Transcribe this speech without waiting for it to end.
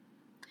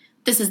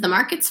This is the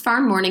Markets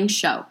Farm Morning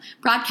Show,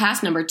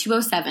 broadcast number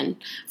 207.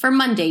 For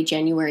Monday,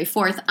 January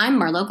 4th, I'm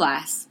Marlo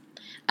Glass.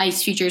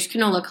 ICE futures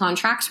canola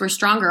contracts were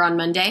stronger on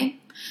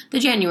Monday. The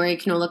January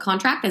canola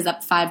contract is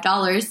up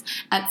 $5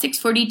 at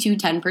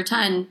 $642.10 per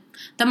ton.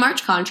 The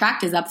March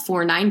contract is up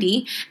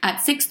 $4.90 at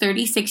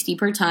 $630.60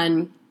 per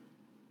ton.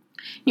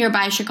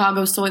 Nearby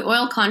Chicago soy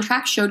oil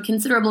contracts showed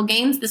considerable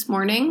gains this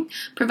morning,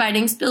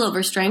 providing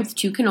spillover strength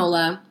to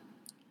canola.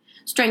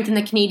 Strength in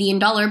the Canadian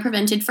dollar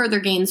prevented further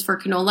gains for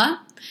canola.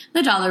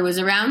 The dollar was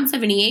around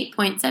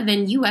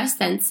 78.7 U.S.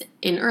 cents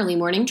in early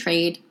morning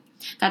trade.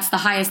 That's the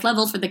highest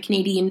level for the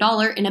Canadian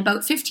dollar in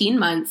about 15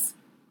 months.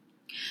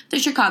 The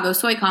Chicago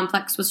soy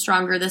complex was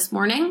stronger this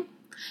morning.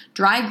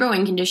 Dry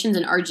growing conditions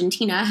in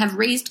Argentina have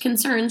raised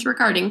concerns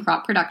regarding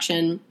crop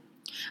production.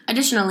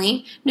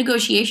 Additionally,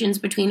 negotiations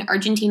between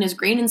Argentina's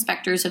grain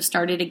inspectors have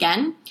started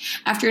again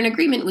after an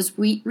agreement was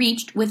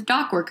reached with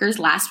dock workers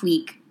last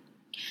week.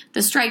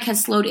 The strike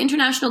has slowed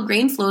international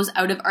grain flows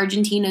out of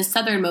Argentina's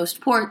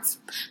southernmost ports,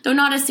 though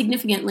not as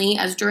significantly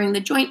as during the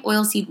joint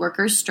oilseed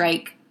workers'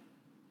 strike.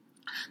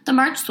 The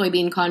March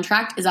soybean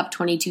contract is up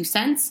 22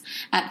 cents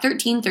at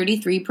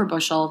 $13.33 per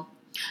bushel.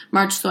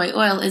 March soy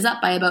oil is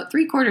up by about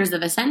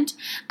 0.75 cents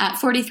at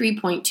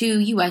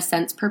 43.2 U.S.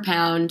 cents per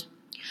pound.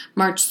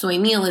 March soy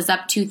meal is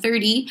up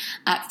 $2.30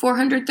 at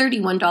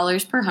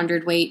 $431 per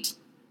hundredweight.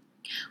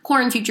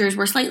 Corn futures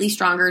were slightly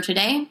stronger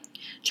today.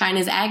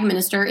 China's ag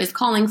minister is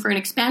calling for an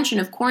expansion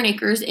of corn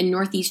acres in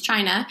northeast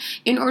China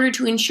in order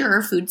to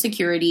ensure food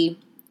security.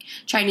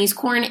 Chinese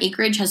corn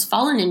acreage has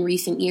fallen in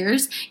recent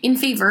years in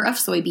favor of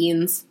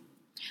soybeans.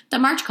 The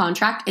March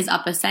contract is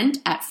up a cent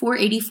at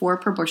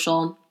 $4.84 per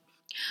bushel.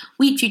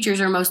 Wheat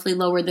futures are mostly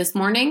lower this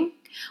morning.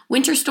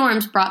 Winter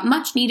storms brought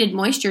much-needed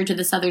moisture to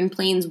the southern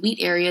plains wheat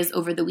areas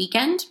over the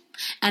weekend,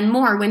 and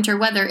more winter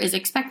weather is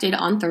expected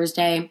on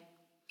Thursday.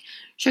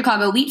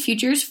 Chicago wheat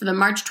futures for the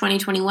March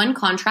 2021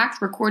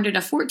 contract recorded a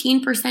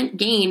 14%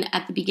 gain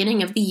at the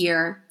beginning of the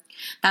year.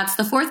 That's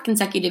the fourth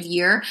consecutive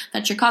year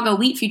that Chicago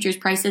wheat futures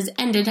prices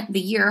ended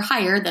the year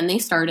higher than they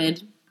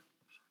started.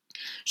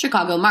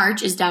 Chicago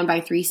March is down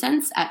by 3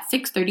 cents at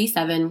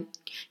 $6.37.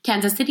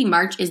 Kansas City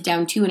March is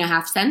down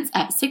 2.5 cents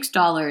at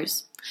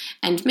 $6.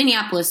 And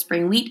Minneapolis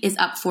spring wheat is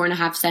up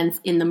 4.5 cents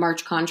in the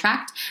March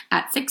contract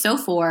at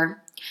 $6.04.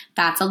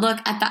 That's a look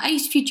at the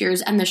ICE futures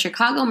and the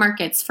Chicago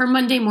markets for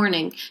Monday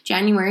morning,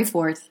 January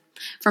 4th.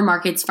 For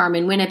Markets Farm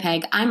in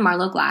Winnipeg, I'm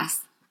Marlo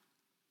Glass.